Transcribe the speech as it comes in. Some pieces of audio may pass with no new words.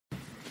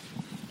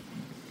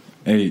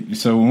Hey,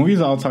 so when we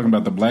was all talking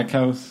about the Black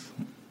House,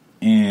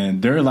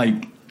 and they're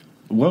like,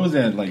 what was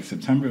that, like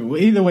September?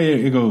 Well, either way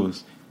it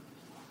goes,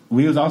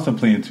 we was also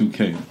playing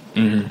 2K.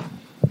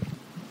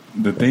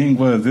 Mm-hmm. The thing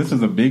was, this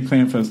was a big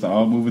plan for us to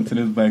all move into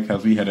this Black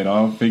House. We had it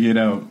all figured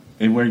out.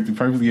 It worked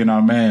perfectly in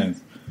our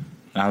minds.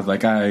 And I was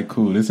like, all right,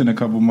 cool. This in a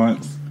couple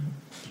months.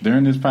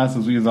 During this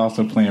process, we was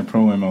also playing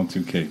Pro-Am on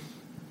 2K.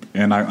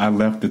 And I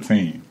left the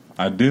team.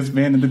 I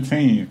disbanded the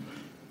team.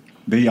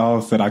 They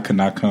all said I could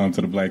not come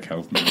to the Black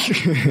House.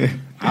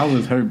 I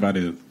was hurt by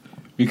this.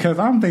 Because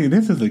I'm thinking,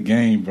 this is a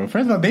game, bro.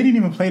 First of all, they didn't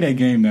even play that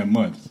game that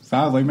much. So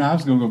I was like, man, I'm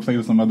just going to go play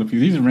with some other people.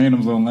 These are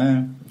randoms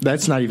online.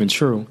 That's not even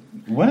true.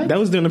 What? That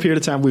was during the period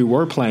of time we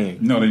were playing.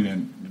 No, they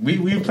didn't. We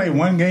would play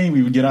one game,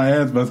 we would get our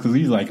ass bust because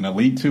he's like an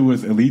Elite 2 or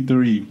Elite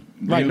 3.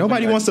 Right,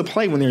 nobody wants to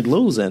play when they're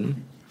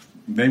losing.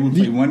 They would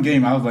play one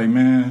game. I was like,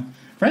 man.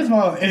 First of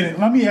all,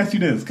 let me ask you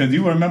this, because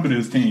you remember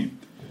this team.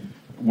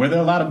 Were there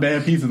a lot of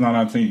bad pieces on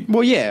our team?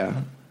 Well,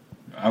 yeah.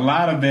 A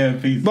lot of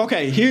bad pieces.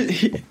 Okay, here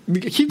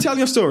keep telling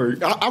your story.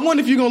 I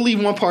wonder if you're going to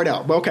leave one part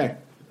out, but okay.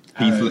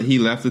 He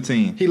left the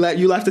team. You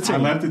left the team. I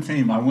left the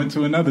team. I went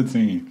to another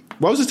team.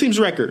 What was the team's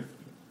record?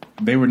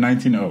 They were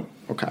 19-0.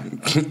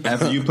 Okay.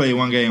 After you played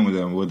one game with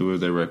them, what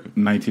was their record?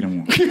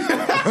 19-1.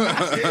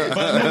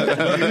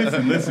 But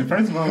listen.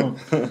 First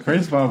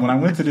of all, when I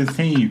went to this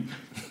team,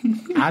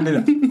 I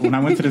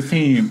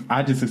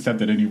just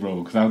accepted any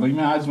role because I was like,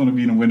 man, I just want to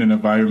be in a winning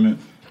environment.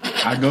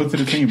 I go to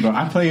the team, bro.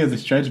 I play as a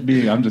stretch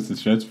big. I'm just a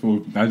stretch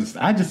full. I just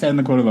sat in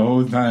the corner the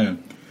whole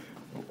time,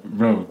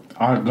 bro.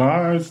 Our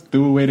guards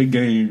threw away the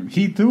game.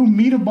 He threw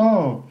me the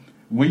ball.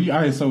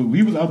 So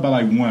we was up by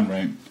like 1,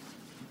 right?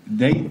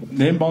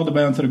 They balled the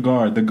ball into the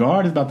guard. The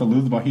guard is about to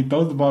lose the ball. He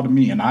throws the ball to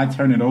me, and I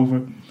turn it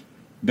over.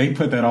 They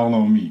put that all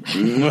on me.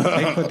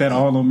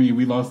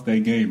 We lost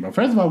that game, bro.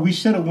 First of all, we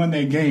should have won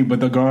that game, but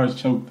the guards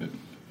choked it.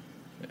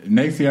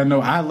 Next thing I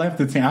know, I left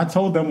the team. I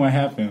told them what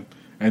happened,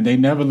 and they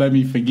never let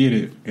me forget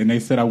it. And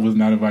they said I was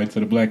not invited to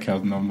the Black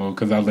House no more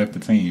because I left the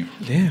team.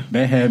 Yeah.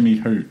 That had me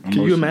hurt.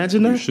 Can you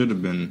imagine that? You should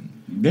have been.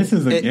 This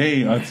is a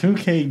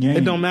 2K game.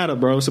 It don't matter,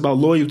 bro. It's about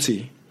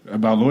loyalty.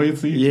 About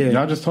loyalty? Yeah.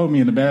 Y'all just told me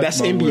in the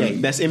basketball.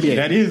 That's NBA.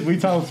 That is. We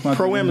talked about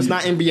Pro-Am is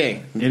not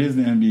NBA. It is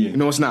the NBA.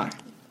 No, it's not.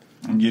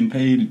 I'm getting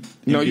paid.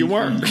 No, you VC.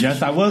 weren't.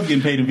 Yes, I was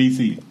getting paid in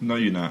VC. No,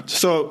 you're not.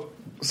 So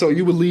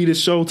you would leave this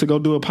show to go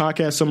do a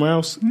podcast somewhere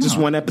else? No. Just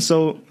one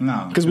episode?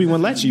 No. Because we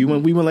wouldn't let you.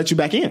 We wouldn't let you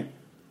back in.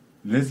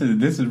 This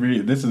is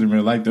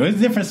real life though. It's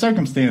different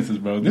circumstances,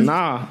 bro.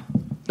 Nah.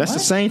 That's What?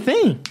 the same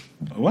thing.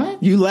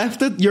 What? You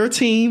left your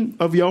team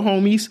of your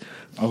homies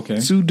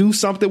to do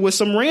something with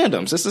some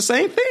randoms. It's the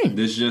same thing.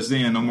 This just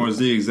in, no more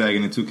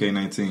zigzagging in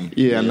 2K19.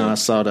 Yeah, no, I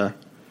saw that.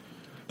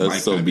 That's Mike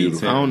so finna be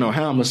beautiful. I don't know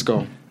how I'm going to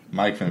go.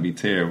 Mike finna be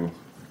terrible.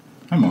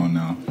 Come on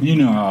now. You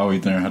know I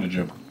always learn how to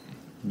dribble.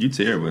 You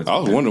terrible. I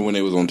was wondering when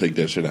they was gonna take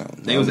that shit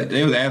out. They was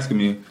asking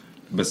me,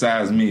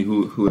 besides me,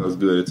 who else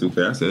good at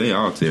 2K. I said they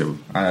all terrible.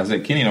 I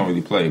said Kenny don't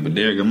really play, but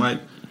Derek and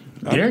Mike,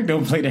 Derek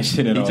don't play that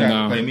shit at he all. tried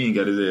to play me and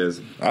got his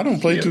ass. I don't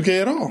play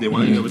 2K at all. They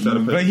want to ever try to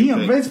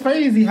play. But it's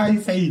crazy how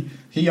you say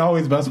he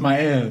always busts my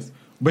ass.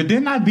 But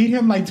didn't I beat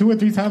him like 2 or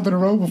 3 times in a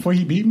row before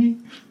he beat me?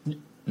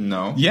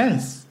 No.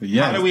 Yes.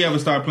 How did we ever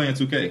start playing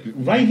 2K?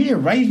 Right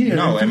here.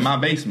 No, in my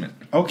basement.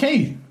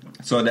 Okay.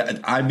 So that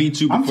I beat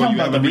you I'm before talking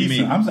you about ever the beat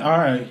me. recent. All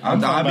right.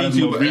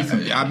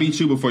 I beat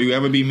you before you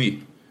ever beat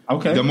me.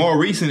 Okay. The more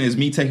recent is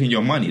me taking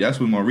your money. That's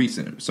what more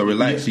recent. So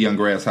relax, young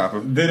grasshopper.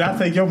 Did I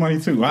take your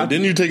money too?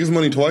 Didn't you take his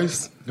money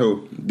twice?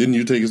 Who? Didn't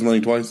you take his money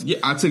twice? Yeah,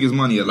 I took his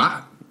money a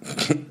lot.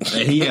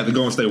 And he had to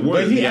go and stay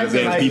Warriors. He had his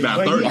ass beat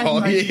by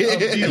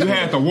 30. You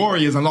had the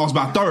Warriors and lost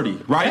by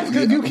 30, right? That's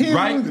because you can't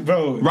right? lose,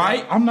 bro.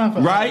 Right? I'm not.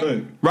 Right?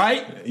 Look.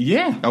 Right?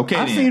 Yeah. Okay,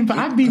 I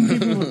beat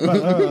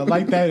people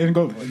like that and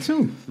go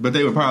too. But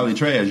they were probably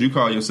trash. You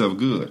call yourself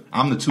good.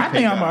 I'm the 2K I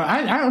think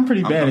guy. I'm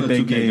pretty bad at the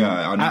that 2K game.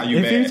 guy. Now you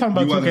if bad. you're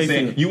talking about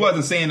 2K, you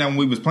wasn't saying that when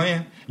we was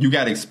playing. You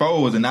got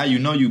exposed, and now you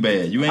know you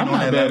bad. You ain't on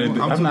that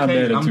level. I'm not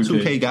bad at 2K. I'm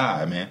 2K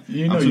guy, man.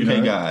 You know I'm 2K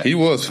you're guy. He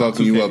was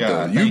fucking you up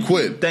though. You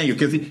quit. Thank you,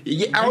 because he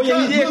did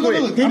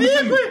quit. He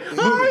did quit.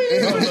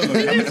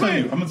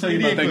 I'm gonna tell you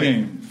about that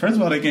game. First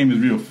of all, that game is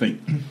real fake.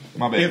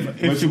 My bad.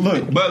 If you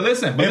look, but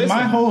listen,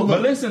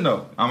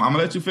 though, I'm gonna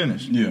let you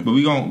finish. Yeah. But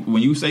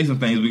when you say some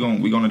things, we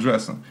gonna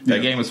address them.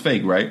 That game is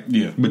fake, right?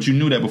 Yeah. But you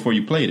knew that before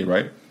you played it,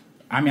 right?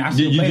 I mean, I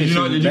still Did you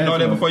know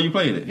that before you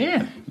played it?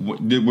 Yeah.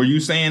 Were you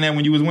saying that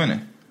when you was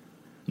winning?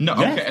 No.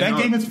 Yes, okay.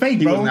 that game is fake,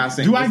 He bro. was not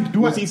saying.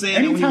 Was he saying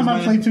anytime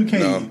that when he was I play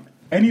winning? 2K,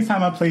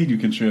 anytime I played you,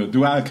 Contrell,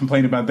 do I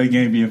complain about that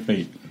game being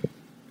fake?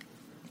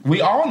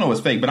 We all know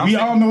it's fake, but we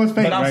all know it's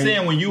fake. But I'm right?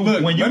 saying when you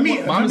Look, when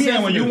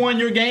you won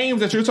your games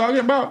that you're talking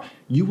about,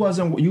 you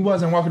wasn't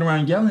walking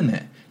around yelling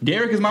that.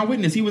 Derek is my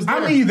witness. He was there.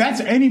 I mean, that's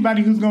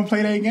anybody who's gonna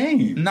play that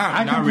game.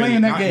 Not really.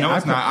 That game. No,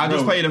 it's not. I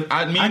just played.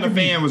 Me and the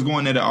fan was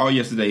going at it all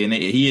yesterday, and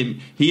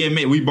he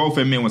admit we both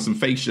admit when some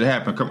fake shit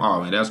happened. Come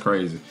on, man, that's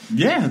crazy.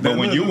 Yeah, but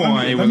when you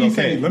won, it was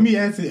okay. Let me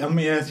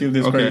ask you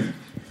this crazy.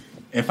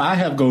 If I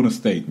have Golden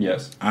State,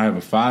 yes, I have a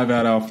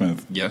 5-out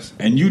offense, yes,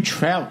 and you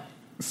trap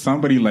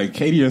somebody like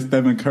Katie or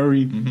Stephen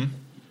Curry,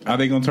 Are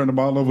they gonna turn the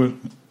ball over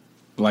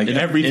like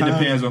every time? It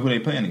depends on who they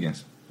playing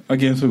against.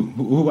 Against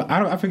who?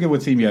 I forget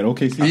what team he had.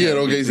 OKC. He had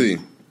OKC.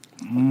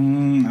 I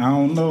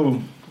don't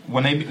know.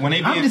 When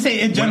they I'm just saying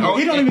in general,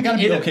 it don't even got to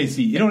be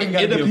OKC. It don't even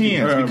got to be. It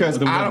depends because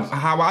how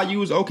how I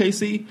use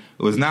OKC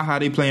was not how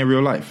they play in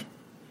real life.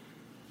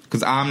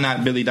 Because I'm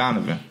not Billy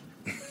Donovan.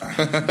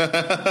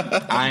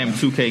 I am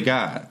 2K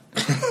God.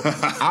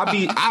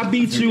 I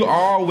beat you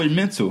all with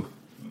mental.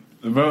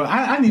 Bro,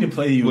 I need to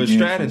play you with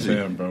strategy,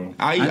 sometime, bro.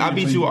 I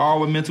beat you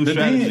all with mental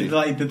strategy.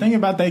 The thing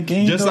about that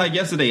game, just like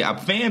yesterday, a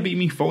fan beat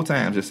me 4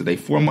 times yesterday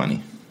for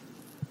money.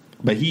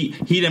 But he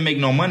didn't make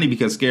no money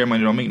because scared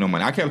money don't make no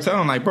money. I kept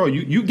telling him like, bro,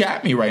 you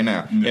got me right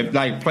now. Yeah. If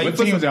like play what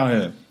teams y'all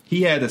had?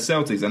 He had the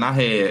Celtics and I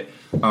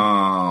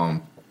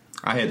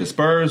had the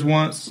Spurs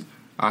once,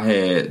 I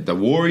had the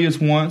Warriors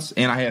once,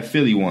 and I had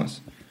Philly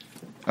once.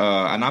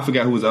 And I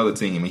forgot who was the other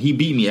team. And he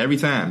beat me every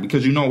time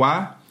because you know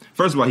why?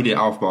 First of all, he did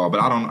off ball,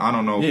 but I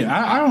don't know. Yeah,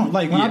 I don't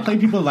like when I play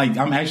people like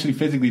I'm actually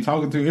physically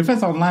talking to. If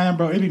it's online,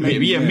 bro, it'd be making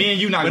me and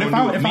you not. But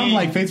gonna do it. If I'm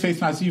like face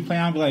and I see you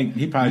playing, I'll be like,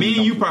 he probably. Me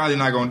and you probably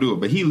not gonna do it,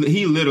 but he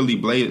literally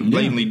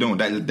blatantly doing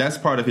that. That's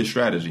part of his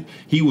strategy.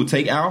 He will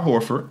take Al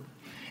Horford,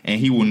 and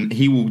he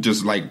will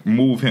just like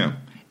move him.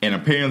 And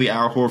apparently,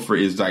 Al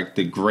Horford is like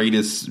the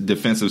greatest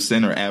defensive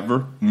center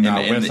ever. No,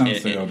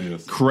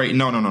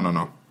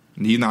 No.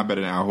 He's not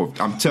better than Al Horford.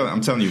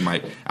 I'm telling you,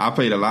 Mike. I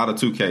played a lot of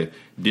 2K.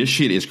 This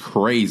shit is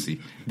crazy.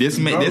 This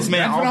man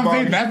off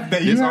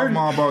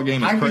ball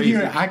game is crazy.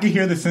 I could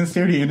hear the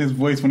sincerity in his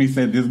voice when he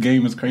said this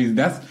game is crazy.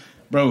 That's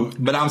bro.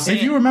 But I'm saying,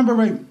 if you remember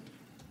right,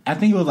 I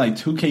think it was like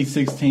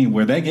 2K16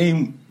 where that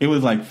game it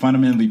was like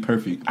fundamentally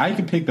perfect. I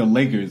could pick the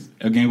Lakers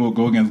again. We'll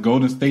go against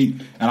Golden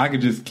State, and I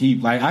could just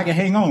keep like I can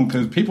hang on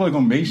because people are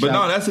gonna make shots. But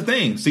no, that's the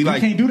thing. See,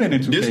 like you can't do that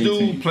in 2K18. This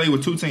dude played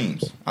with 2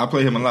 teams. I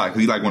play him a lot because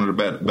he's like one of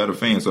the better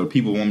fans. So the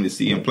people want me to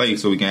see him play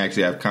so we can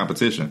actually have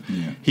competition.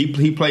 Yeah.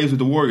 He plays with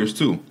the Warriors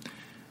too.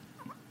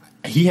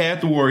 He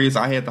had the Warriors.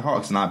 I had the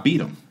Hawks, and I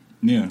beat him.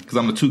 Yeah, because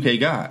I'm the 2K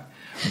guy.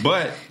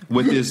 But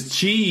with this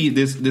cheese,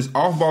 this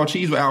off-ball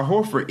cheese with Al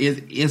Horford,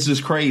 it's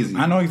just crazy.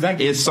 I know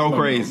exactly. It's so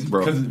crazy,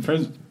 bro. Because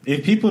first,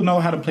 if people know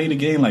how to play the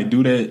game, like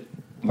do that,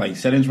 like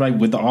settings right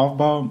with the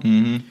off-ball,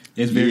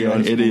 it's very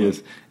hard. It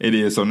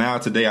is. So now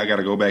today I got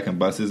to go back and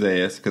bust his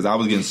ass because I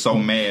was getting so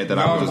mad that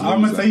I was just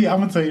I'm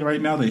gonna tell you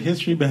right now, the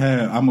history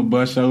behind I'm gonna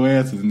bust your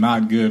ass is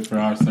not good for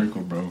our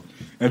circle, bro.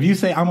 If you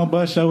say I'm gonna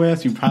bust your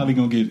ass, you probably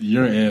gonna get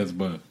your ass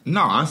bust.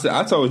 No,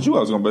 I told you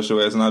I was gonna bust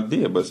your ass, and I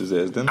did bust his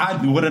ass. Didn't I?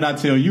 What did I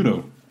tell you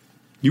though?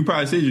 You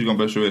probably said you were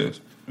gonna bust your ass.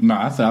 No,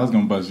 I said I was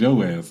gonna bust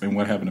your ass, and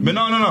what happened to me?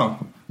 But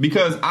no,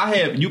 because I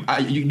had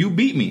you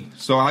beat me,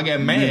 so I got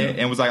mad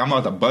and was like, I'm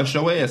about to bust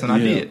your ass, and I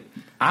did.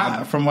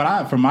 From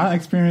my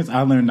experience,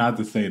 I learned not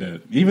to say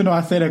that, even though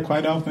I say that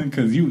quite often.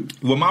 Because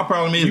well, my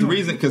problem is the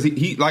reason because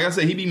he like I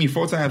said, he beat me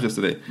 4 times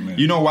yesterday. Man.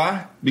 You know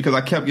why? Because I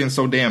kept getting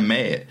so damn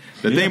mad.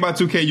 The thing about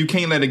 2K, you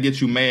can't let it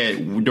get you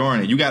mad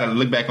during it. You got to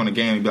look back on the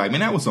game and be like, man,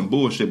 that was some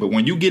bullshit. But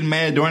when you get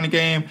mad during the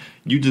game,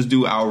 you just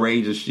do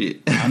outrageous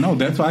shit. I know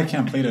that's why I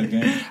can't play that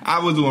game. I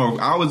was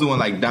doing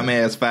like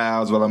dumbass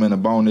fouls while I'm in a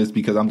bonus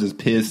because I'm just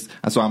pissed.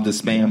 So I'm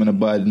just spamming a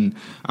button.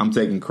 I'm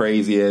taking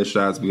crazy ass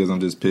shots because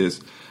I'm just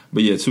pissed.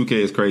 But yeah, 2K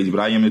is crazy.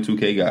 But I am the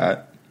 2K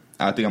god.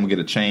 I think I'm gonna get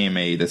a chain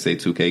made that say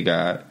 2K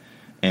god,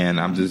 and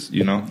I'm just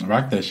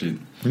rock that shit.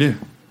 Yeah.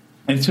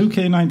 And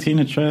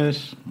 2K19 is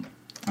trash.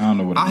 I don't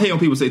know what. I hate when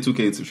people say 2K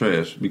is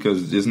trash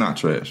because it's not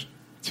trash.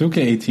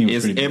 2K18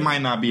 was pretty bad. It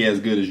might not be as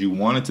good as you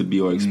want it to be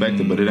or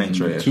expected, but it ain't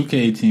trash.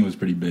 2K18 was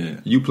pretty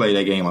bad. You play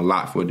that game a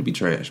lot for it to be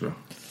trash, bro.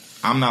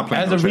 I'm not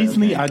playing. As of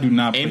recently, game. I do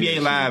not. Play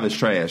NBA Live is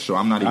trash, so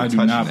I'm not even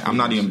touching it. I'm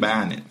not even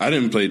buying it. I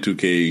didn't play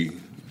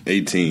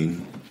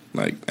 2K18.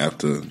 Like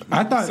after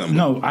I thought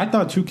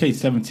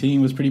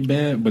 2K17 was pretty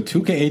bad, but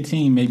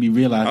 2K18 made me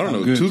realize. I don't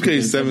know.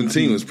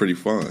 2K17 was pretty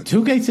fun.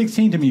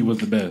 2K16 to me was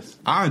the best.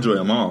 I enjoy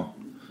them all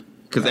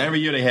because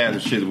every year they have the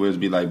shit where it's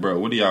be like, bro,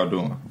 what are y'all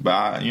doing?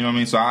 But you know what I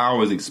mean. So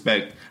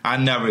I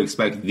never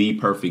expect the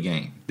perfect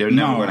game. They're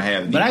never going to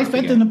have. The but I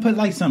expect them to put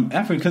like some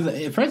effort because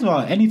first of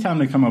all, anytime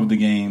they come up with the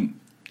game.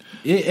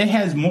 It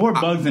has more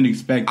bugs than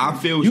expected. I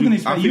feel you can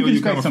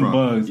expect some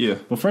bugs. Yeah.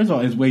 But first of all,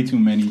 it's way too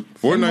many.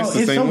 Fortnite's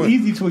the same It's so way.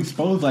 easy to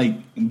expose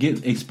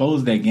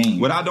that game.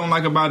 What I don't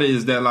like about it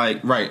is that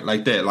like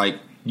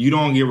you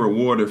don't get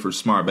rewarded for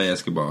smart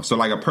basketball. So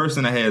like a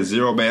person that has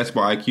 0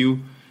 basketball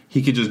IQ,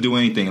 he could just do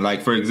anything.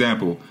 Like for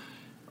example,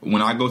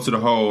 when I go to the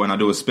hole and I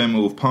do a spin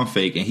move pump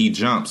fake and he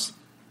jumps,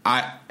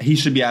 he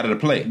should be out of the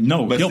play.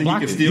 No, but he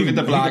can still get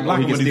the block or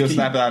he can still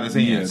slap it out of his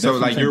hand. Yeah, so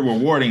like you're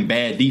rewarding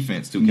bad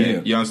defense, 2K. Yeah.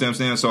 You know what I'm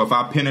saying? So if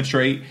I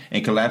penetrate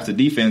and collapse the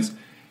defense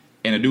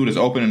and a dude is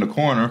open in the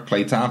corner,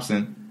 Klay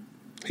Thompson,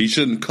 he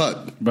shouldn't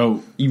cut.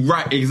 Bro.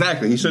 Right,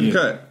 exactly. He shouldn't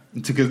cut.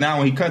 Because now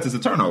when he cuts, it's a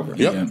turnover.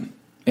 Yep. Yeah.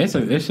 It's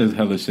just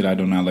hella shit I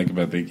do not like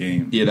about that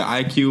game. Yeah, the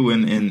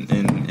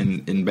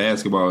IQ in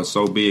basketball is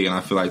so big, and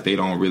I feel like they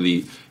don't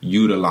really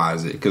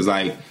utilize it. Because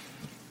like,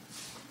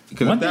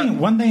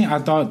 one thing I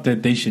thought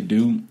that they should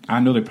do, I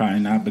know they're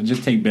probably not, but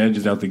just take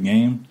badges out the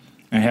game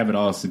and have it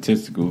all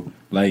statistical.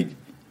 Like,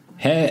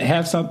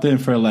 have something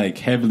for like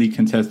heavily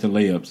contested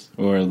layups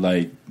or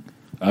like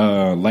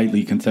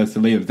lightly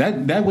contested layups.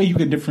 That way you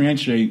can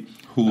differentiate.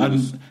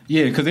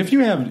 Yeah, because if you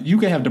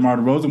can have DeMar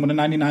DeRozan with a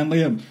 99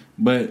 layup,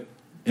 but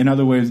in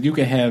other words, you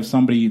can have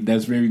somebody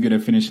that's very good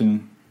at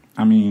finishing.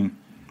 I mean,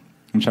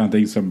 I'm trying to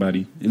think of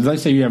somebody.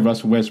 Let's say you have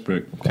Russell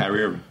Westbrook,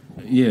 Kyrie Irving.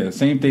 Yeah,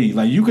 same thing.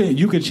 Like you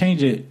could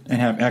change it and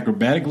have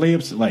acrobatic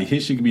layups. Like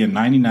his shit could be a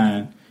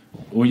 99.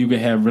 Or you could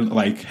have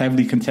like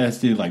heavily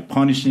contested, like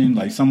punishing,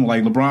 like something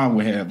like LeBron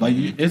would have. Like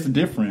it's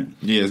different.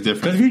 Yeah, it's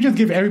different. Because if you just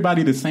give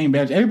everybody the same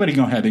badge, everybody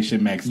gonna have their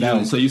shit maxed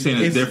out. So you're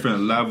saying it's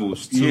different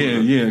levels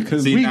too? Yeah.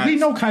 Because we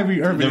know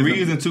Kyrie Irving. The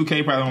reason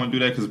 2K probably don't want to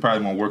do that because it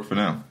probably won't work for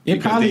them.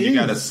 It probably you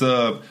got a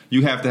sub.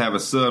 You have to have a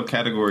sub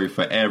category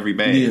for every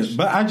badge. Yeah,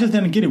 but I just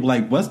didn't get it.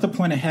 Like, what's the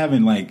point of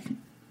having like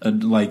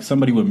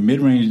somebody with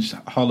mid-range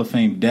Hall of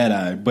Fame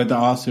dead-eye, but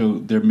also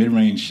their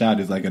mid-range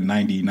shot is like a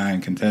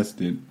 99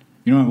 contested?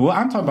 You know, well,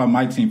 I'm talking about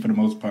my team for the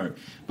most part,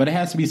 but it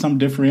has to be some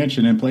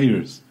differentiation in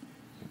players.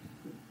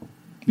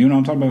 You know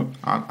what I'm talking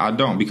about? I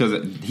don't,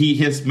 because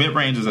his mid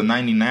range is a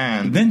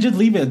 99. Then just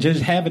leave it.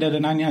 Just have it at a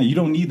 99. You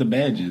don't need the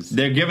badges.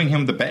 They're giving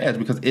him the badge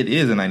because it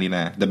is a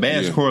 99. The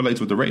badge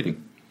correlates with the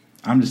rating.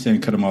 I'm just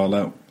saying cut them all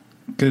out,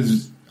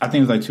 because I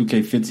think it was like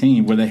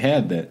 2K15 where they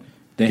had that.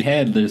 They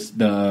had this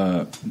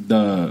the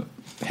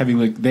heavy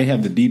look. They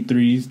had the deep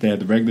threes. They had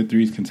the regular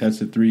threes,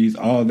 contested threes,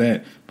 all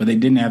that. But they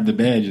didn't have the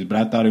badges. But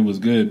I thought it was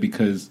good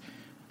because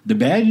the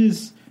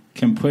badges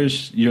can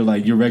push your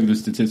regular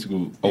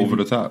statistical over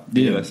the top.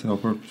 Yeah, that's the whole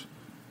purpose.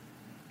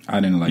 I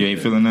didn't like. You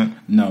ain't feeling that?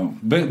 No,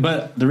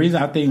 but the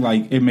reason I think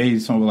like it made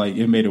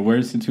it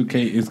worse in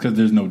 2K is because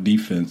there's no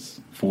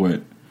defense for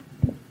it.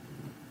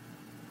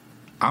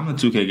 I'm a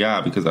 2K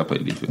guy because I play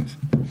defense.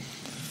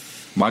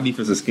 My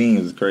defensive scheme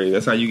is crazy.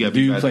 That's how you get.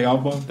 Do you play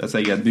off ball? That's how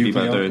you get beat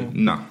by 30.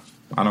 No,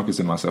 I don't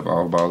consider myself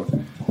off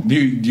baller. Do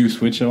you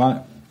switch a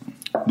lot?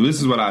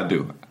 This is what I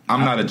do.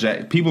 I'm not a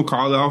jack. People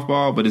call it off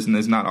ball, but it's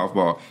not off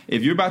ball.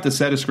 If you're about to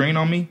set a screen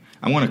on me,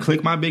 I'm going to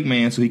click my big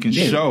man so he can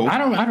show. I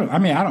don't.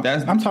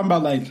 I'm talking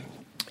about like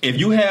if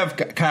you have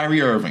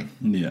Kyrie Irving.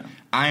 Yeah.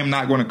 I am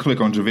not going to click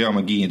on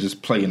JaVale McGee and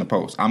just play in the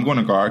post. I'm going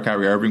to guard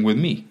Kyrie Irving with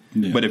me.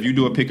 Yeah. But if you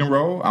do a pick and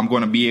roll, I'm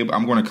going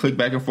to click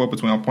back and forth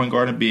between my point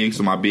guard and big,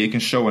 so my big can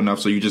show enough.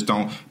 So you just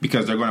don't,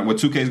 because what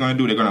 2K is going to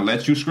do, they're going to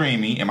let you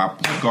screen me, and my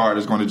point guard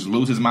is going to just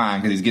lose his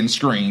mind because he's getting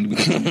screened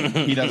because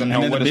he doesn't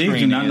know what a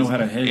screen is. Know how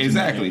to hedge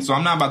exactly. So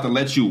I'm not about to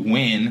let you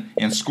win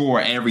and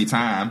score every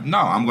time. No,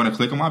 I'm going to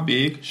click on my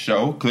big,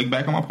 click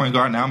back on my point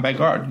guard. Now I'm back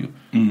guarding you.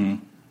 Mm-hmm.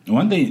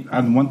 One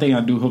thing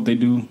I do hope they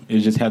do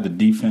is just have the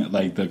defense,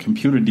 like the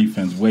computer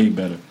defense, way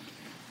better.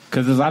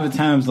 Because a lot of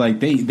times, like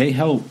they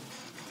help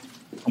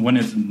when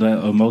it's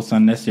the most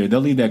unnecessary. They'll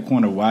leave that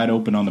corner wide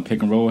open on the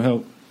pick and roll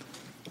help,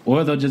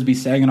 or they'll just be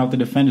sagging off the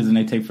defenders and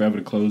they take forever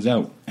to close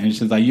out. And it's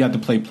just like you have to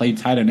play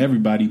tight on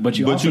everybody, but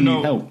you also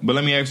need help. But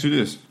let me ask you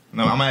this.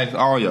 No, I'm gonna ask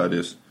all y'all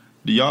this.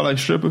 Do y'all like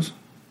strippers?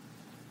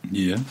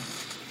 Yeah.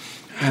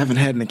 I haven't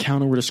had an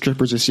encounter with a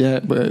stripper just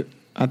yet, but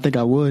I think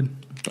I would.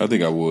 I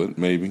think I would,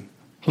 maybe.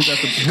 I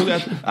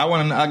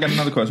got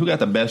another question. Who got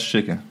the best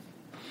chicken?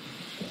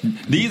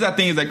 These are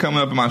things that come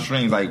up in my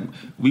streams. Like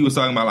we was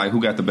talking about, like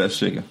who got the best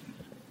chicken.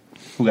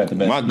 Who got the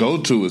best? My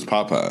go-to is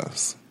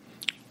Popeyes.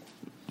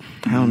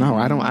 I don't know.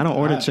 I don't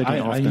order chicken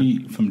often. I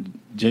eat from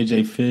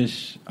JJ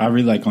Fish. I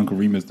really like Uncle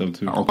Remus though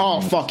too.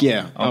 Fuck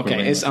yeah. Uncle okay,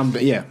 Remus. I'm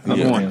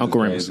going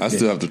Uncle Remus. I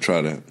still have to try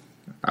that.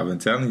 I've been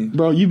telling you,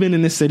 bro. You've been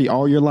in this city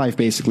all your life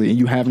basically, and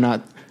you have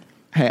not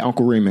had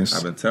Uncle Remus.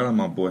 I've been telling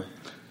my boy.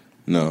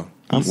 No.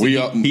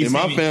 In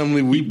my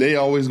family, they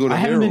always go to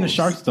Harold's. I haven't been to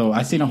Sharks though.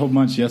 I seen a whole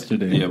bunch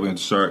yesterday. Yeah, we went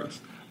to Sharks.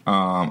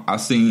 I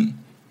seen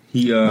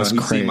he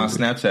seen my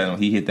Snapchat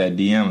and he hit that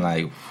DM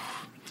like,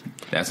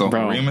 that's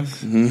Uncle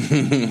Remus.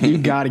 You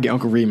gotta get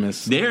Uncle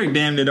Remus. Derek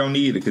damn near don't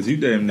need it because you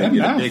damn near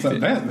get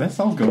addicted. That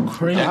sauce go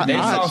crazy.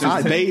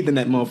 I bathed in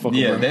that motherfucker.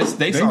 Yeah,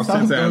 they sauce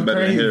 10 times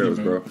better than Harold's,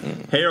 bro. bro.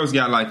 Harold's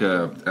got like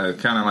a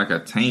kind of like a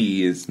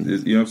tangy. Is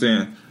you know what I'm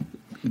saying?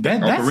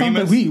 That's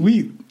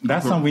something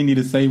that's something we need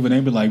to say when they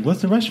be like,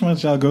 "What's the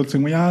restaurants y'all go to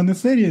when y'all in the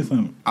city or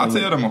something?" I'll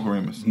tell them Uncle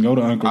Remus. Go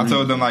to Uncle Remus. I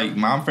told them like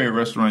my favorite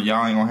restaurant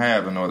y'all ain't gonna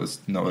have in order.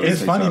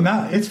 It's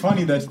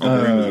funny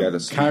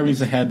that Kyrie's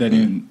had that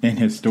in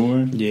his store.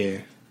 Yeah.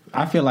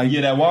 I feel like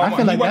that Walmart. I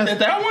feel like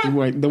that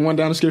one. The one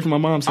down the street from my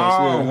mom's house.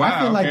 Oh, yeah. wow, I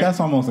feel like that's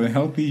almost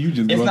unhealthy.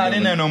 It's not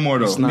in there no more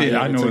though. It's not,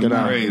 I know it's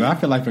not. But I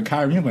feel like for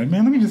Kyrie, I'm like,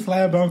 man, let me just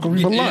slab Uncle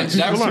Remus for lunch.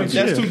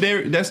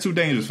 That's too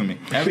dangerous for me.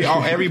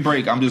 Every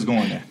break, I'm just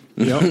going there.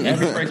 Yep.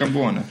 Every break, I'm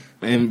going there.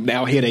 And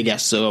out here they got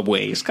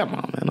Subways. Come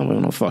on, man. I don't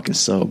want no fucking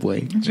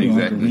Subway.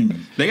 Exactly.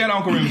 They got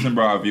Uncle Remus in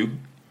Broadview.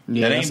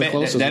 Yeah, that ain't bad.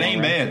 That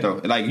ain't bad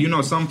though. Like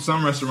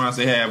some restaurants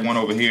they have one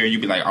over here. You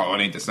be like, oh,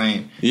 it ain't the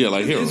same. Yeah,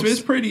 like Heroes.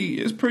 It's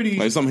pretty.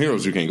 Like some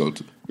Heroes you can't go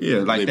to.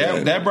 Yeah, like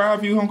that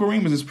Broadview Uncle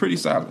Remus is pretty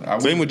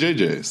solid. Same with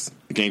JJ's.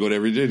 You can't go to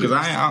every JJ's.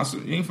 Because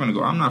you ain't finna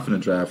go. I'm not finna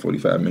drive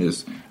 45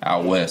 minutes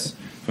out west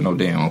for no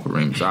damn Uncle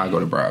Remus. I go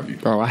to Broadview.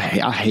 Bro, I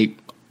hate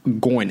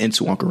going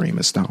into Uncle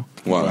Remus though.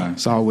 Wow.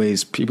 It's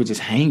always people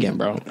just hanging,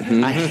 bro.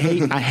 I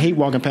hate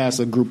walking past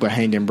a group of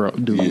hanging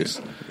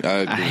dudes.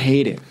 Yeah, I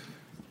hate it.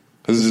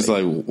 It's just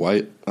like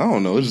white. I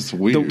don't know. It's just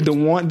weird.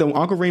 The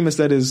Uncle Remus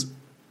that is.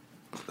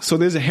 So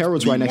there's a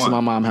Harold's right next to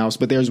my mom's house,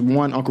 but there's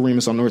one Uncle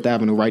Remus on North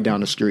Avenue right down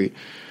the street.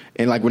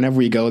 And like whenever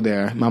we go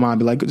there, my mom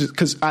be like,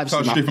 because I've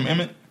Across the street from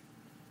Emmett.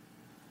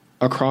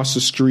 Across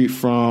the street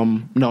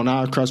from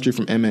not across the street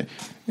from Emmett.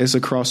 It's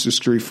across the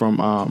street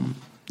from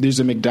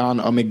there's a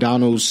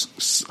McDonald's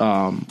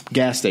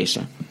gas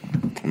station.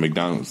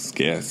 McDonald's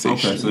gas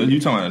station. Okay, so you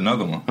talking about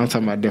another one? I'm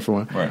talking about a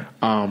different one.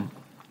 Right.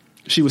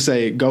 She would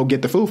say, "Go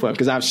get the food for him,"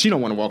 because she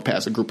don't want to walk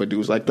past a group of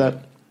dudes like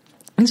that.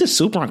 It's just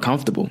super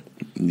uncomfortable.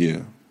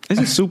 Yeah. It's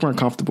just super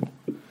uncomfortable.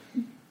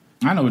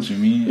 I know what you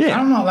mean. Yeah. I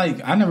don't know.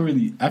 Like,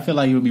 I feel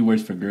like it would be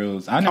worse for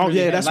girls. That's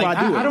why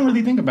I do it. I don't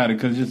really think about it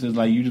because it's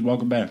like you just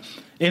walking back.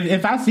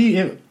 If I see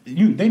it,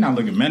 they not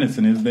looking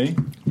menacing, is they?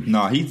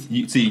 No,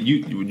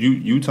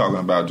 you talking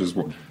about just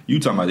you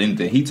talking about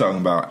anything. He talking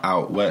about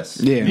out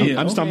west. Yeah,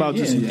 I'm just talking about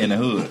just in the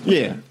hood.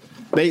 Yeah,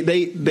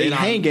 they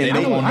hanging.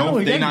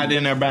 They not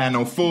in there buying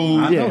no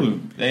food. I know.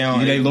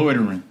 They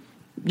loitering.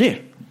 Yeah,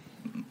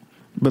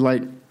 but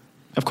like,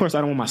 of course, I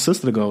don't want my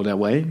sister to go that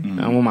way. Mm-hmm.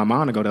 I don't want my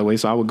mom to go that way,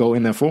 so I would go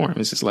in there for him.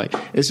 It's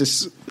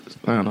just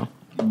I don't know.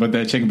 But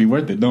that chicken be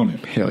worth it, don't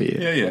it? Hell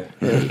yeah.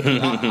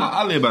 Yeah.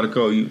 I live by the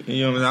code.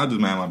 You know what I mean? I just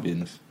mind my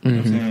business. You know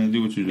what I'm saying?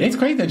 Do what you do. It's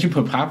crazy that you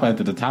put Popeye at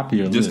the top of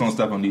your list. Just don't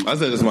step on these. I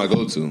said that's my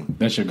go-to.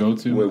 That's your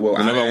go-to?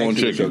 Whenever I want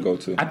chicken. Your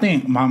go-to? I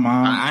think my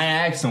mom... I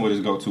ain't asked him what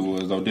his go-to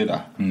was, though, did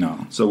I?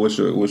 No. So what's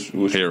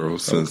your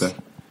Harold's? Okay.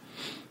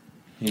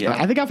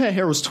 Yeah. I think I've had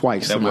Harold's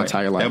twice in my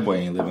entire life. That boy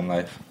ain't living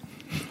life.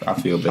 I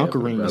feel bad.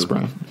 Uncle Remus,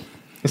 bro.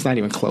 It's not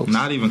even close.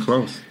 Not even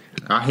close.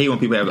 I hate when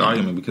people have an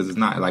argument because it's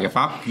not. Like, if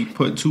I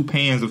put 2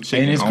 pans of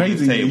chicken on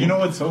the table. You know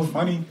what's so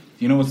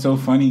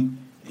funny?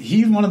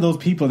 He's one of those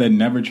people that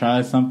never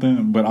tries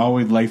something but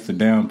always likes to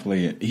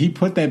downplay it. He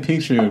put that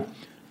picture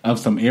of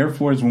some Air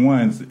Force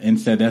Ones and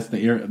said that's the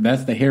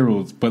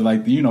Harold's, but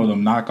like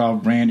them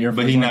knockoff brand Air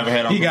Force. But he never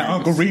had. He got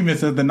Uncle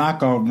Remus as the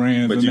knockoff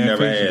brand. But you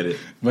never had it.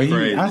 But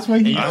I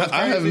swear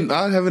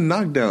I haven't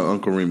knocked down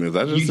Uncle Remus.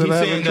 I just said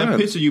I haven't tried. That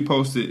picture you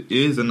posted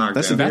is a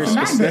knockdown.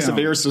 That's a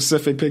very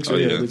specific picture. Oh,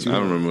 yeah. I don't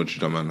remember what you're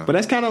talking about now. But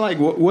that's kind of like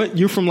what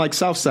you're from, like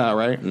South Side,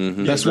 right?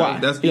 Mm-hmm. That's why.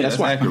 That's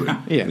why. Accurate.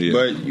 Yeah.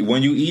 But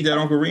when you eat that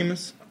Uncle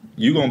Remus,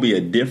 you're gonna be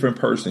a different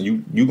person.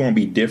 You gonna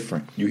be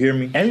different. You hear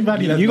me?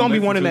 Everybody, you're gonna be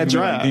one in that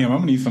drive. Like, damn, I'm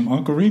gonna need some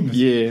Uncle Remus.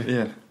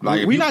 Yeah.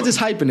 Like we're not just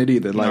hyping it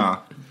either. Like,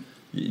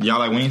 y'all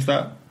like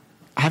Wingstop?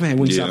 I haven't had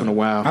Wingstop in a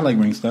while. I like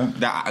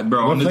Wingstop.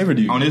 Bro, what flavor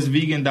do you on get? this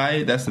vegan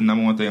diet? That's the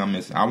number one thing I'm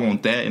missing. I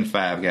want that and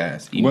Five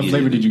Guys. What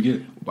flavor did you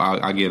get?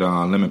 I get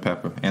lemon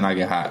pepper and I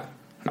get hot.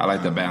 I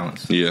like the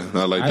balance. Yeah,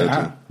 I like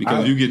that too.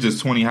 Because you get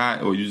just 20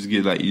 hot, or you just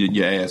get like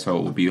your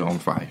asshole will be on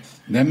fire.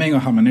 That mango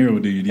habanero will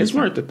do you. It's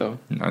worth it though.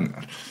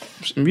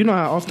 You know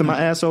how often my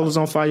asshole is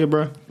on fire,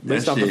 bro?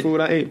 Based off the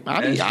food I ate.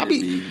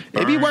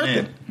 It be worth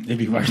it. It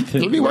be worth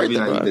it. It be worth it,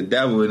 like bro. The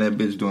devil in that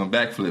bitch doing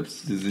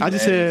backflips. I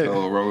just had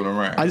rolling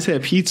around. I just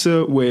had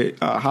pizza with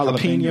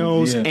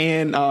jalapenos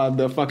and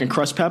the fucking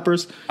crushed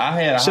peppers. I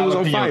had shit was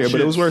on fire, chips.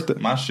 but it was worth it.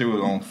 My shit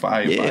was on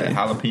fire. Yeah.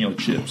 Jalapeno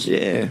chips.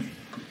 Yeah.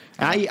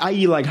 I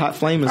eat like hot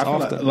flamers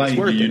often. Like, it's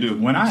worth it. Do.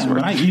 When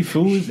I eat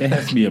foods, it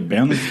has to be a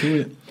balance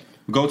to it.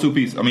 Go-to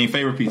pizza.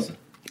 Favorite pizza.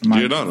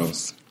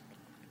 Giordano's.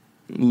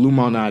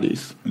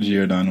 Lumonati's.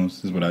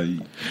 Giordano's is what I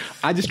eat.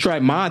 I just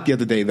tried Mod the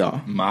other day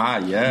though.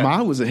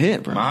 Mod was a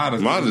hit, bro.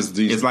 Mod is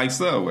decent. It's like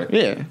Subway.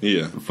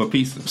 Yeah. For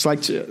pizza. It's like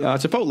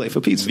Chipotle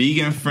for pizza.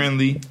 Vegan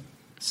friendly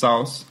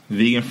sauce.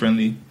 Vegan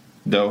friendly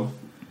dough.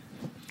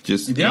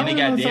 Just and they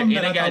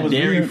got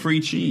dairy free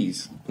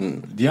cheese.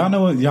 Do y'all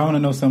know what? Y'all want to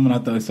know something I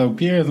thought? So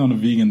Pierre's on a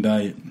vegan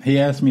diet. He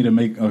asked me to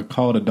make a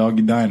call to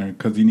Doggy Diner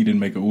because he needed to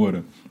make an order.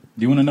 Do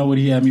you want to know what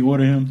he had me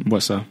order him?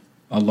 What's up?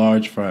 A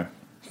large fry.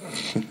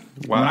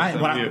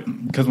 Why?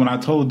 Because when I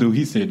told dude,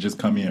 he said, "Just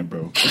come in,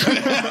 bro." Because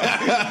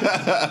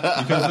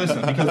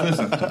listen.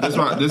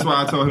 This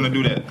why I told him to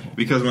do that.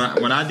 Because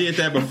when I did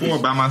that before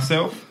by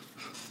myself,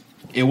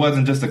 it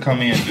wasn't just to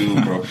come in,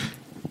 dude, bro.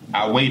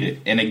 I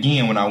waited, and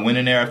again, when I went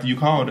in there after you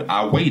called,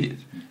 I waited.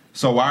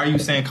 So why are you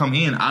saying come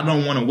in? I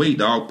don't want to wait,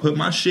 dog. Put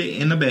my shit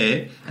in the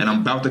bag, and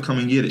I'm about to come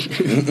and get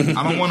it.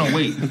 I don't want to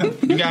wait.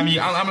 You got me.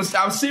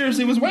 I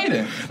seriously was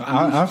waiting.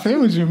 I feel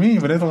what you mean,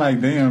 but it's like,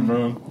 damn,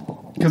 bro.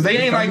 Because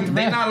they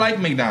not like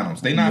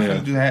McDonald's. They not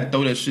finna just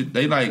throw that shit.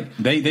 They like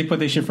they put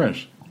their shit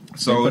fresh.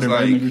 So it's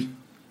like,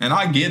 and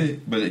I get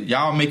it, but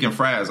y'all making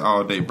fries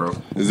all day, bro.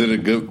 Is it a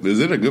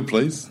good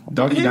place?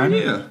 Doggy Diner?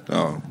 Yeah.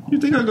 Oh. You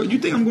think I'm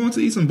going to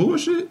eat some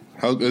bullshit?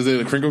 How is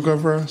it a crinkle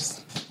cut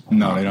fries?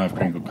 No, they don't have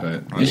crinkle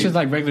cut. It's just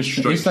like regular.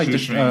 It's like the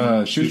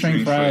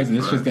shoestring fries.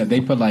 It's just that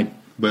they put like.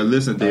 But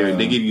listen, Derek,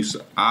 they give you.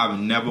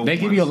 They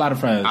give you a lot of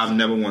fries. I've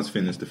never once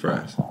finished the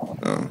fries.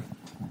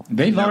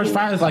 They large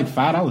fries like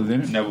 $5,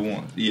 isn't it? Never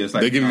once. Yeah, it's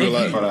like they give you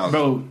a lot,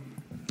 bro.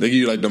 They give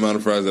you like the amount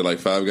of fries that like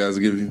Five Guys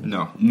give you.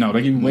 No. No,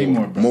 they give you way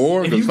more, bro. More?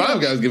 If Because you Five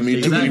get- Guys give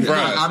me too many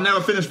fries. I've never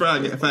finished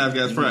Five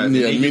Guys fries.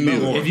 Yeah, They me give you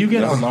neither. more. If you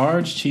get a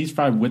large cheese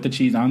fry with the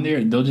cheese on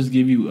there, they'll just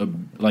give you a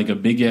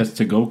big ass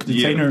to go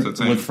container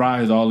container. with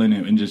fries all in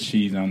it and just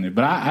cheese on there.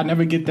 But I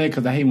never get that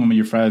because I hate when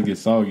your fries get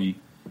soggy.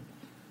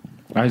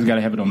 I just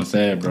gotta have it on the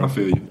side, bro. I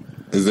feel you.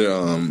 Is there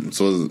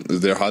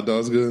is there hot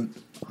dogs good?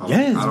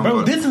 Yes, I don't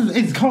bro. know.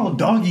 It's called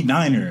Doggy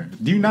Diner.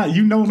 Do you not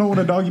know what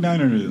a Doggy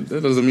Diner is?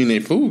 That doesn't mean they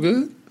food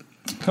good.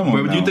 Come on,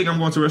 But do now. you think I'm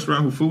going to a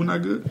restaurant where food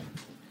not good?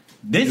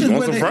 This Just is want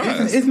what some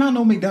fries. it's not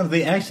no McDonald's.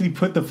 They actually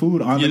put the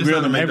food on the it's grill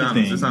not and a McDonald's.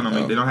 everything. It's not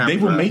no They don't have They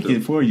will fries, make though.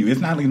 it for you. It's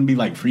not going to be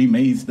like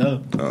pre-made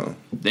stuff. Oh,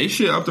 They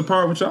shit up to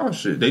par with y'all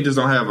shit. They just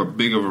don't have a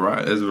big of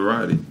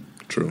variety.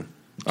 true.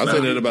 I say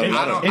that about a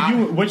lot of. If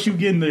you what you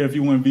getting there if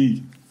you want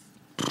beef?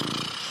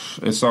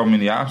 There's so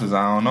many options.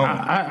 I don't know.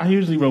 I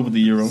usually roll with the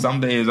Euro.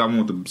 Some days I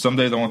want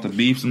the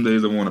beef. Some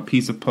days I want a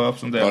piece of puff.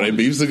 Some days Oh, they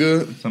beefs are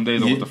good. Some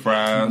days I want the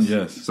fries.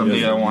 Yes. Some Yes.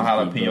 days I want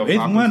jalapeno It's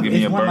poppers. one. Give me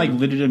It's a one burger. like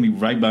literally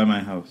right by my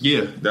house.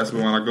 Yeah, that's the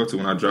one I go to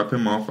when I drop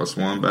him off. I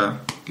swan by,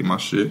 get my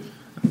shit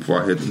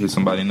before I hit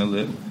somebody in the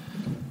lip.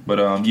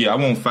 But yeah, I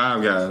want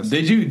Five Guys.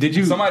 Did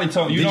you? Somebody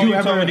told you. Did Know you you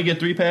told ever me to get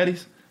 3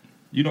 patties.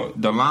 You know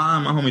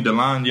Delon, my homie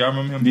Delon. Y'all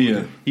remember him?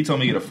 Yeah. He told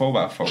me to get a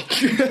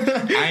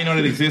 4x4. I ain't know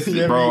that existed,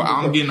 Yeah, bro. me either.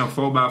 I'm getting a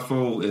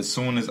 4x4 as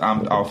soon as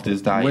I'm off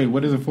this diet. Wait,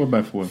 what is a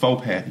 4x4?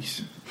 4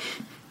 patties.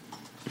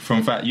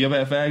 From Five. You ever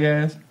had Five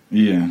Guys?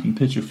 Yeah. You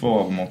picture 4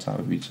 of them on top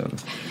of each other.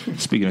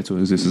 Speaking of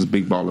two, this is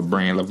Big Baller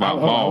Brand. LeVar I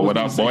Ball. was What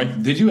gonna up, say,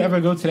 boy? Did you ever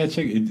go to that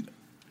chicken?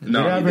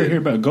 No, Did I he ever didn't. hear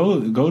about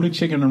go to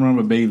Chicken and Run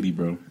with Bailey,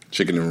 bro?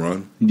 Chicken and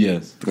Run.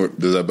 Yes. Or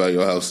does that by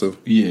your house too?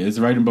 Yeah, it's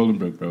right in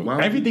Bolingbrook, bro.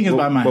 Everything is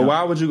by my But house.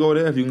 why would you go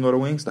there if you can go to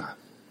Wingstop?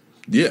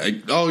 Yeah.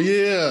 Oh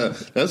yeah.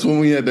 That's when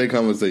we had that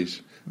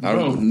conversation.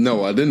 Bro.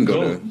 No, I didn't go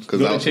Go, there go to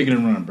because Chicken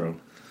and Run, bro.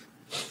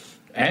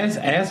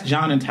 Ask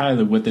John and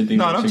Tyler what they think.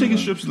 No, about them chicken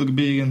Run. strips look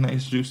big and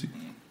nice, juicy.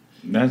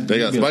 That's, they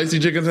got spicy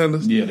chicken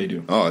tenders. Yeah, they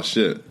do. Oh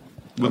shit. With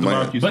I the might-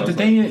 barbecue But the sauce.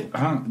 thing is,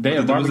 they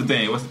have What's the barbecue.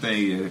 thing? What's the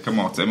thing? Yeah, come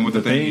on, tell me what The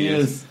the thing thing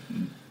is. is,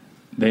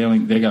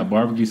 they got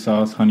barbecue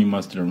sauce, honey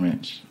mustard, and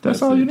ranch.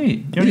 That's all it. you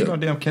need. You don't need Yeah. no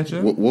damn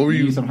ketchup. What were You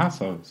need you? some hot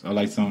sauce or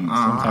like some.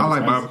 some type I of like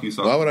spice. barbecue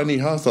sauce. Why would I need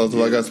hot sauce if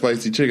I got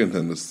spicy chicken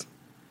tenders?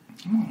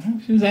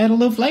 Just add a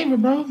little flavor,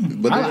 bro.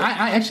 But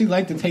I actually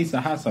like the taste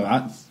of hot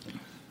sauce.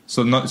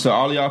 So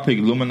all of y'all pick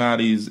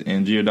Illuminati's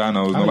and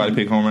Giordano's. Nobody like-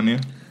 pick Home Run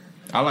in?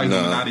 I like Nah.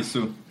 Illuminati's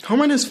too. Home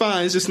Run is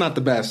fine. It's just not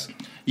the best.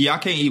 Yeah, I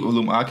can't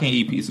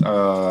eat pizza.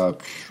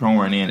 Home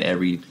Run in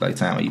every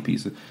time I eat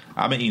pizza.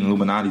 I've been eating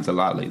Illuminati's a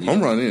lot lately.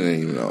 Home Run in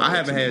ain't even. I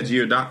haven't had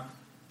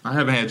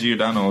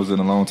Giordano's in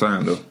a long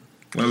time though.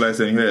 When the last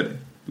time you had it?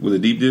 With a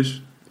deep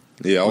dish?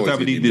 Yeah, I What always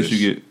type of eat deep dish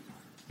you get?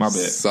 My bad.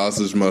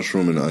 Sausage,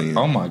 mushroom, and onion.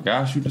 Oh my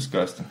gosh, you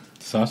disgusting.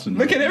 Sausage.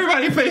 Look at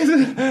everybody's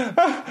faces.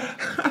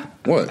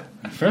 What?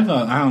 First of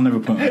all, I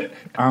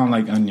don't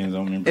like onions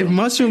on me, bro. If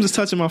mushrooms is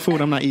touching my food,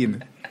 I'm not eating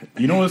it.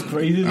 You know what's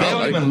crazy? They Though?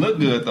 don't even look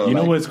good though. You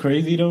know Like, what's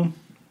crazy though?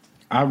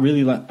 I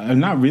really like. I'm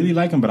not really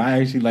like them, but I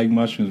actually like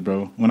mushrooms,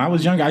 bro. When I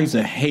was younger, I used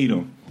to hate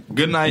them.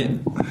 Good night.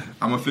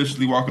 I'm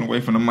officially walking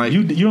away from the mic.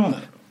 You don't.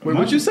 Wait,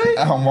 what'd you say?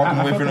 I'm walking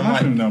I away fuck from with the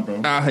mushrooms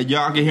mic. now, bro.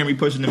 Y'all can hear me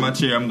pushing in my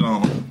chair. I'm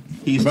gone.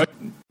 He's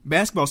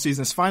Basketball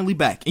season is finally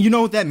back, and you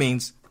know what that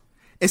means.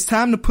 It's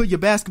time to put your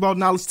basketball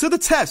knowledge to the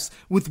test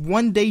with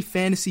one-day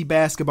fantasy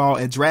basketball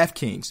at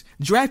DraftKings.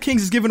 DraftKings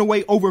is giving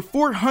away over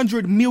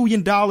 $400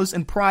 million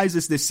in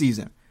prizes this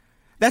season.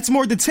 That's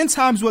more than 10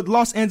 times what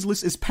Los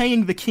Angeles is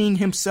paying the king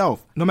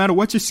himself. No matter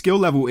what your skill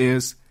level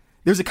is,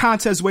 there's a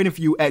contest waiting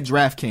for you at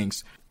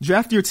DraftKings.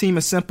 Draft your team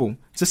is simple.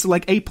 Just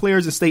select 8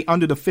 players and stay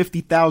under the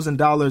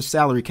 $50,000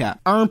 salary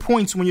cap. Earn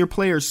points when your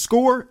players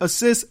score,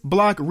 assist,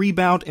 block,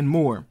 rebound, and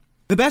more.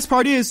 The best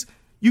part is,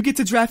 you get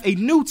to draft a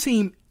new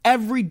team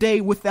every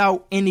day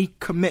without any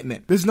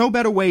commitment. There's no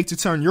better way to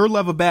turn your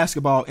love of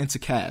basketball into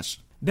cash.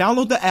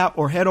 Download the app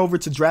or head over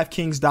to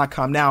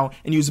DraftKings.com now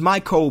and use my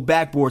code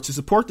BACKBOARD to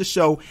support the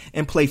show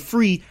and play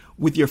free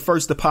with your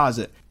first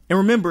deposit. And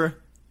remember,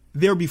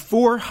 there'll be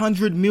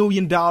 $400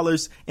 million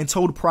in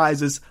total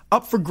prizes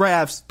up for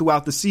grabs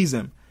throughout the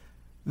season.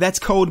 That's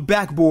code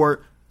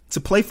BACKBOARD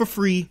to play for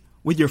free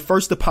with your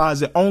first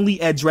deposit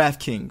only at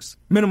DraftKings.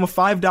 Minimum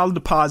 $5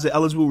 deposit,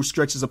 eligible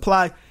restrictions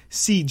apply.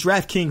 See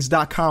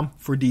DraftKings.com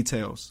for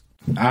details.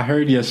 I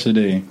heard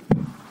yesterday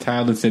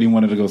Tyler said he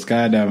wanted to go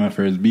skydiving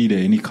for his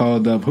B-Day, and he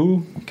called up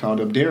who?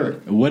 Called up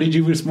Derek. What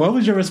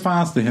was your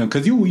response to him?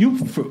 Because you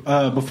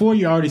before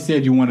you already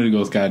said you wanted to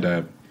go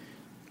skydiving.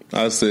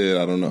 I said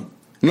I don't know.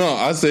 No,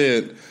 I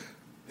said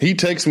he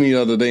texted me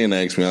the other day and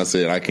asked me. I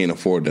said I can't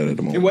afford that at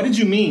the moment. And what did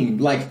you mean?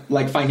 Like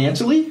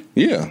financially?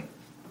 Yeah.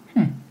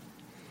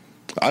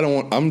 I don't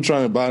want. I'm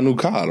trying to buy a new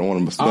car. I don't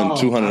want to spend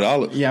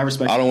 $200. yeah, I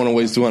respect I don't want to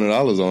waste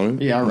 $200 on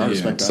it. Yeah, I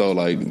respect that. So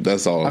like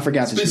that's all. I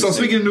forgot to. So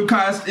speaking of new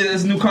cars,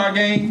 is new car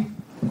game?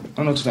 I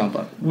don't know what you're talking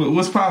about.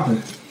 What's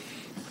popping?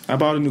 I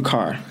bought a new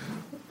car.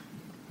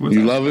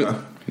 You love it?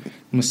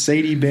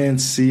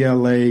 Mercedes-Benz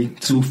CLA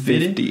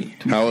 250.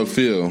 How it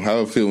feel?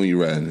 How it feel when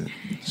you riding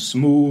it?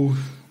 Smooth.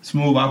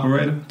 Smooth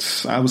operator.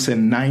 I would say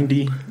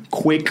 90,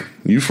 quick.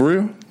 You for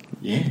real?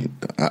 Yeah.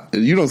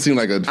 You don't seem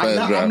like a fast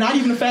driver. I'm not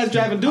even a fast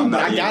driving dude,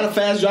 but I got a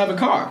fast driving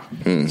car.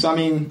 So I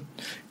mean,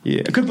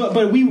 yeah.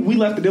 But we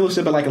left the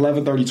dealership at like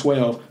 11:30,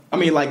 12. I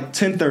mean, like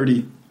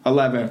 10:30,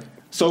 11.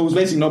 So it was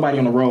basically nobody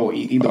on the road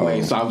either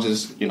way. So I was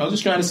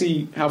just trying to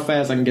see how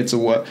fast I can get to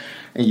what.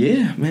 And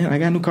yeah, man, I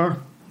got a new car.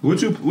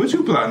 What you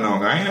plotting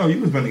on? I ain't know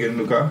you was going to get a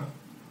new car.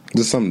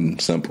 Just something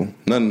simple.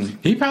 Nothing.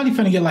 He probably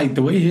finna get like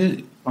the way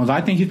he.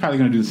 I think he's probably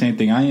gonna do the same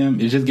thing I am.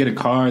 Is just get a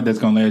car that's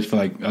gonna last for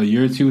like a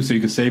year or two, so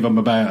you can save up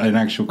and buy an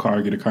actual car,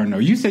 get a car note.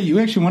 You say you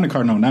actually want a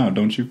car note now,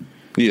 don't you?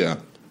 Yeah.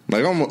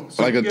 Like almost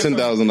like a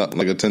 $10,000,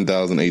 like a $10,000,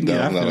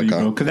 $8,000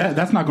 car. Because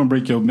that's not gonna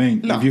break your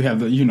bank if you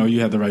have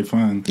the right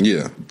funds.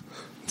 Yeah.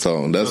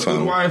 So that's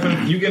fine. Why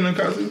you getting a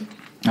car too?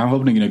 I'm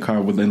hoping to get a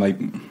car within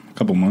like a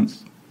couple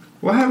months.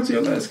 What happened to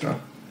your last car?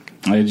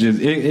 It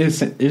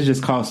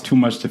just costs too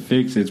much to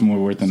fix. It's more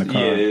worth than the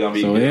car.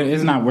 Yeah,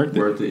 it's not worth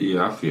it.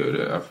 Yeah, I feel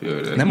that.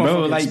 That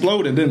motherfucker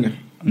exploded, didn't it?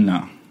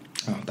 No.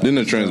 Didn't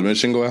the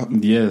transmission go out?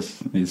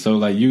 Yes. So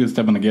like you could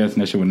step on the gas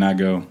and that shit would not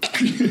go.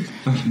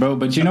 Bro,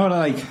 but you know what,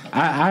 like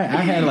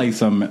I had like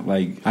some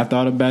like I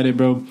thought about it,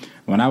 bro.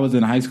 When I was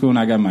in high school and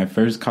I got my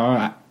first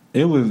car,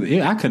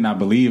 I could not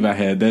believe I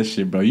had that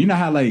shit, bro. You know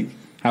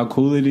how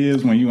cool it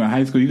is when you in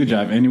high school, you can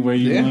drive anywhere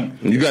you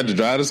want. You got to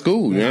drive to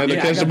school. You had to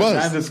catch the bus.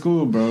 Drive to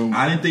school, bro.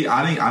 I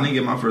didn't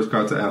get my first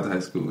car till after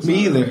high school. So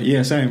Me either.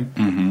 Yeah, same.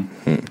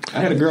 Mm-hmm.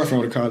 I had a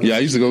girlfriend with a car. Yeah, I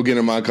used to go get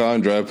in my car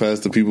and drive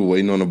past the people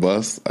waiting on the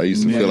bus. I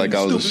used to feel like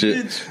I was a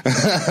shit.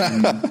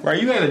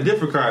 Right, you had a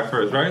different car at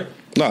first, right?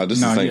 No, this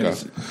is the same car.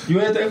 You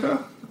had that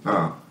car?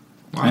 Oh.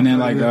 And then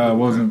like what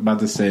was I about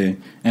to say?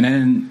 And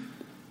then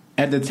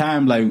at the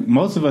time, like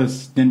most of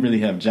us didn't really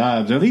have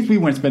jobs. Or at least we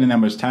weren't spending that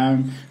much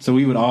time. So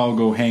we would all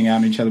go hang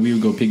out with each other. We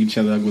would go pick each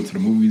other up, go to the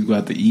movies, go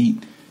out to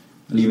eat.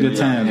 It was a good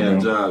time,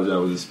 bro. Jobs, I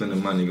was just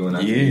spending money going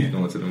out to eat,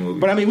 going to the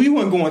movies. But I mean, we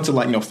weren't going to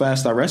like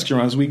fast star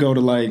restaurants. We go to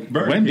like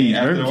Wendy's,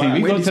 Burger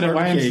King. We go to the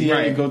YMCA,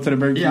 right. Go to the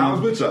Burger King. Yeah, I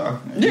was with y'all.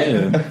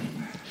 Yeah.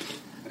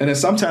 And then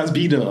sometimes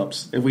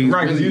B-dubs. If we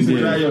right, because you used to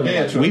drive your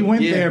gas truck. We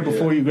went there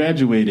before you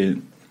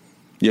graduated.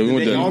 Yeah, we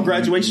went there on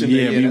graduation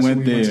day. Yeah, we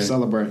went there to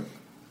celebrate.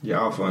 Yeah,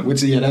 all fun.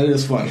 Which that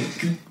is funny.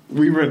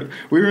 we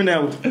were in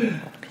that.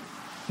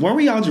 Weren't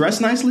we all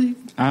dressed nicely?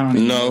 I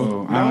don't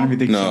know. I don't even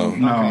think so.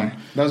 No, okay.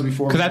 That was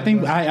before. Because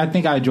I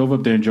think I drove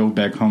up there and drove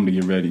back home to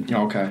get ready.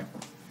 Okay.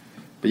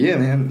 But yeah,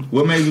 man.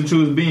 What made you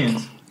choose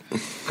Benz?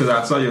 Because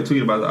I saw your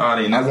tweet about the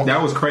Audi, and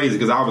that was crazy.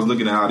 Because I was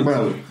looking at Audi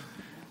too.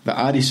 The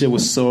Audi shit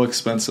was so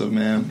expensive,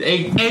 man.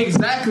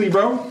 Exactly,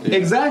 bro. Yeah.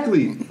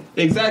 Exactly.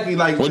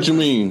 Like what you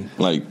mean?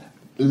 Like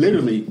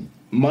literally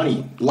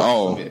money.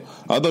 Of it.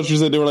 I thought you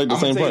said they were like the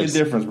same price. The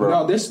difference, bro.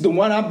 No, the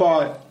one I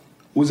bought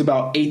was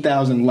about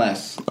 8,000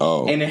 less.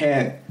 Oh, and it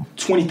had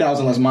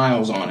 20,000 less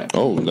miles on it.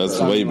 Oh, that's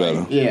way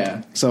better.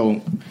 Yeah.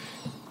 So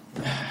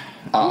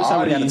I wish I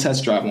would have had a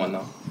test drive one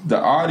though. The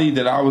Audi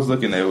that I was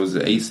looking at was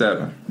the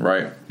A7,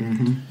 right?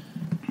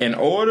 Mm-hmm. In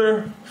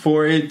order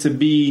for it to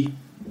be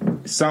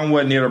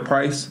somewhat near the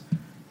price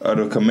of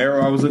the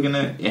Camaro I was looking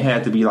at, it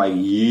had to be like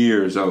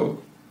years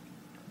old.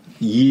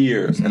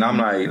 And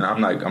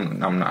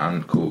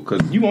I'm cool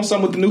because you want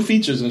something with the new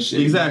features and shit.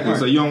 Exactly. Right.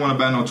 So you don't want to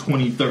buy no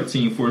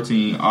 2013,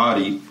 14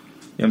 Audi. You know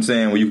what I'm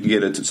saying? Where you can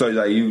get it. So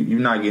like you're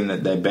not getting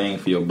that bang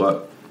for your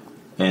buck.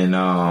 And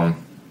I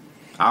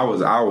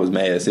was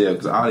mad as hell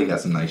because Audi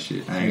got some nice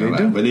shit. I ain't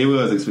gonna lie, but it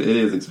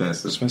is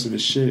expensive. Expensive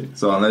as shit.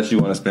 So unless you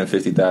want to spend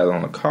 $50,000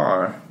 on a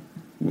car,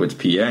 which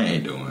PA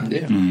ain't doing.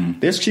 Yeah.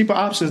 There's cheaper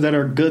options that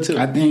are good too.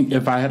 I think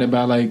if I had to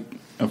buy like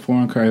a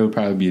foreign car, it would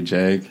probably be a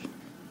Jag.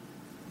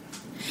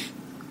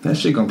 That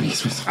shit gonna be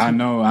expensive. I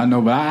know,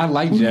 but I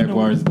like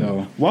Jaguars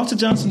though. Walter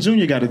Johnson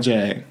Jr. got a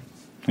Jag.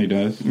 He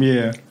does?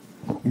 Yeah.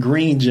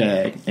 Green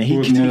Jag. And he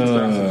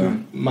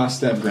my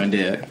step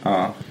granddad.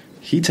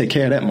 He take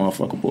care of that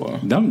motherfucker,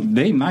 boy.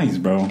 They nice,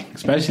 bro.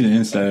 Especially the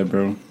inside,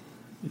 bro.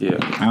 Yeah.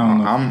 I don't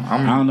know.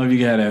 I don't know if you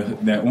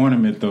got that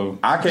ornament though.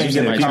 I can't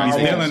get my car.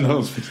 His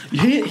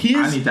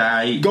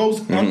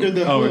goes under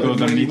the hood. It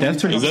goes underneath. That's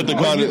true. Is that the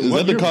car? Is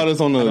that the car that's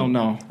on the? I don't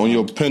know. On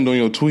your pinned on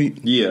your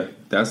tweet? Yeah,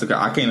 that's the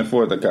car. I can't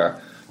afford the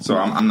car. So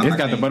I'm not. It's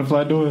got the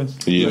butterfly doors.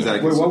 Yeah.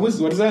 Exactly. Wait, what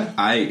is that?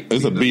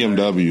 It's a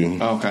BMW.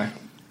 Oh, okay.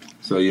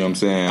 So you know what I'm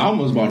saying? I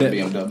almost bought a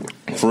BMW.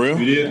 For real?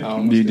 You did?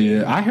 You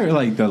did. I heard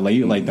like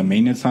the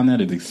maintenance on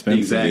that is expensive.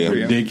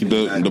 Exactly.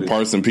 Ridiculous. The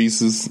parts and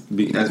pieces.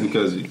 That's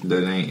because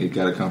it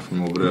gotta come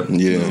from over there.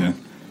 Yeah.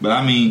 But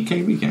I mean,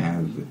 KB can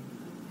have it.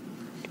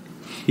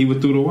 He was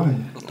through the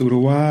wire. Through the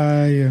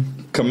wire.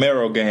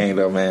 Camaro gang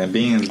though, man.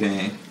 Benz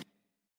gang.